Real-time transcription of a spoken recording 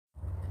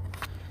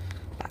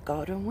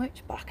garden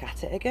witch back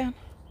at it again.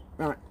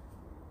 Right,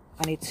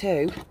 I need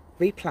to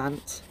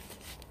replant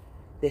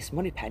this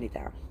money penny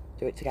down.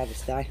 Do it together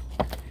today.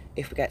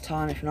 If we get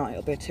time, if not,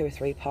 it'll be a 2 or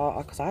 3 parter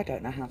because I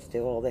don't know how to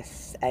do all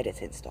this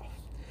editing stuff.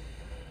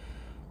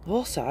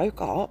 Also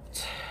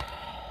got,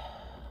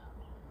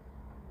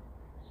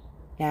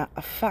 now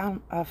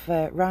I've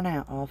run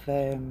out of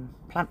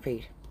plant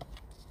feed,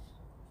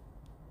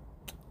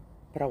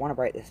 but I want to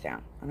break this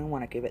down and I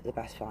want to give it the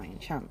best fighting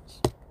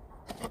chance.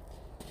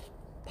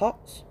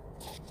 Pots,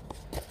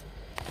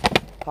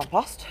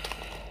 compost,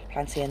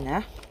 plenty in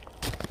there.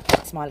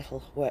 That's my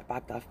little work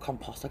bag that I've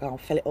compost. I go and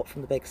fill it up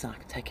from the big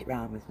sack and take it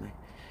round with me.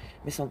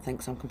 My son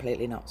thinks I'm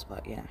completely nuts,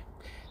 but you know,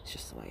 it's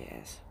just the way it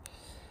is.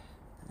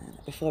 And then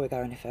before we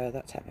go any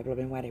further, take my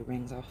blooming wedding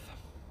rings off.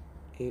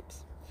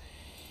 Oops,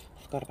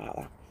 I forgot about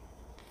that.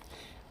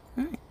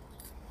 Right,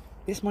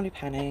 this money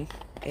penny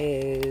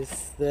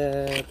is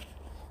the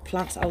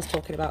plants I was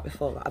talking about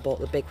before that I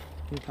bought, the big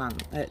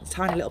plant,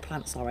 tiny little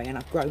plants, sorry, and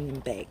I've grown them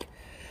big.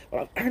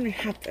 But I've only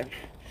had them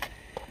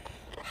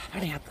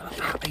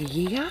about a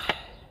year.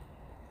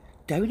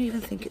 Don't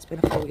even think it's been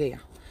a full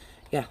year.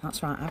 Yeah,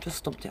 that's right, I've just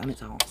stumped it on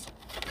its arse.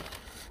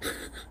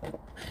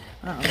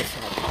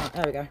 Right,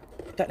 there we go.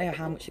 Don't know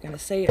how much you're going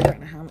to see, I don't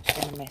know how much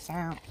you're going to miss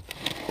out.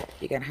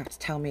 You're going to have to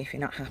tell me if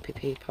you're not happy,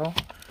 people.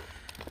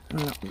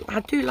 I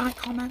do like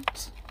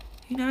comments,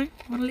 you know,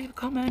 want to leave a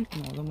comment,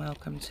 more than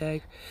welcome to.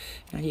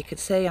 Now you can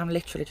see I'm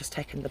literally just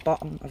taking the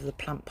bottom of the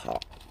plant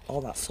pot,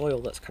 all that soil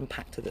that's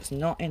compacted, that's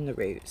not in the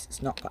roots,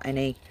 it's not got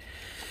any,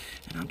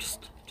 and I'm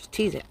just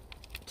tease it.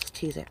 Just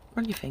tease it.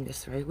 Run your fingers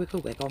through. Wiggle,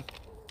 wiggle.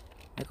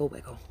 Wiggle,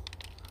 wiggle.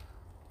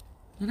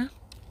 You know?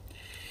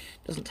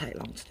 Doesn't take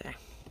long to do.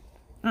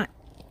 Right.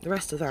 The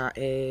rest of that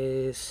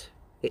is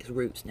its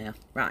roots now.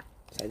 Right.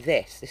 So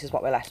this is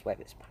what we're left with.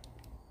 It's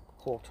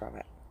a quarter of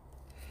it.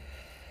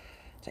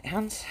 Take your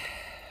hands.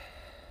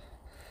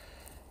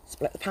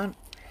 Split the pan.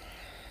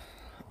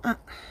 Oh,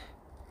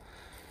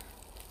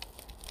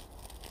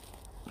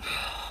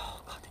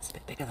 God, it's a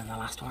bit bigger than the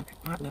last one.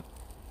 Right, look.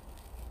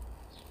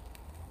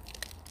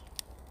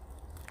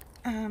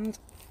 And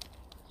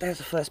there's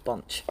the first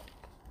bunch.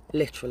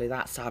 Literally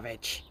that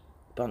savage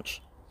bunch.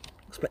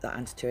 Split that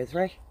into 2 or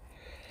 3.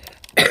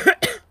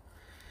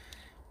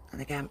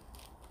 And again,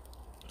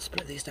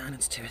 split these down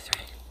into 2 or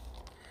 3.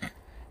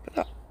 But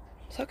look,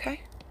 it's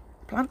okay.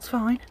 Plant's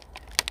fine.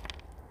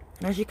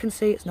 And as you can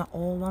see, it's not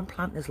all one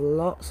plant. There's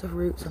lots of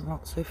roots and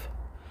lots of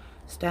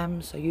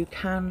stems, so you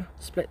can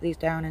split these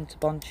down into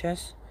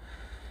bunches.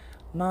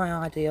 My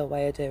ideal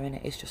way of doing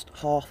it is just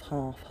half,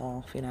 half,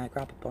 half. You know,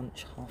 grab a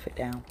bunch, half it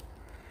down.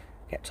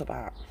 Get to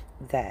about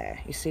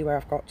there. You see where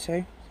I've got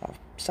to? I've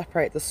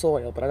separated the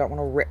soil, but I don't want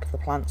to rip the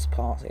plants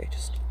apart here.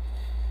 Just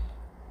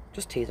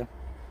tease them.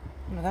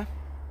 Over there.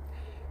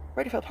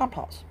 Ready for the plant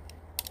pots.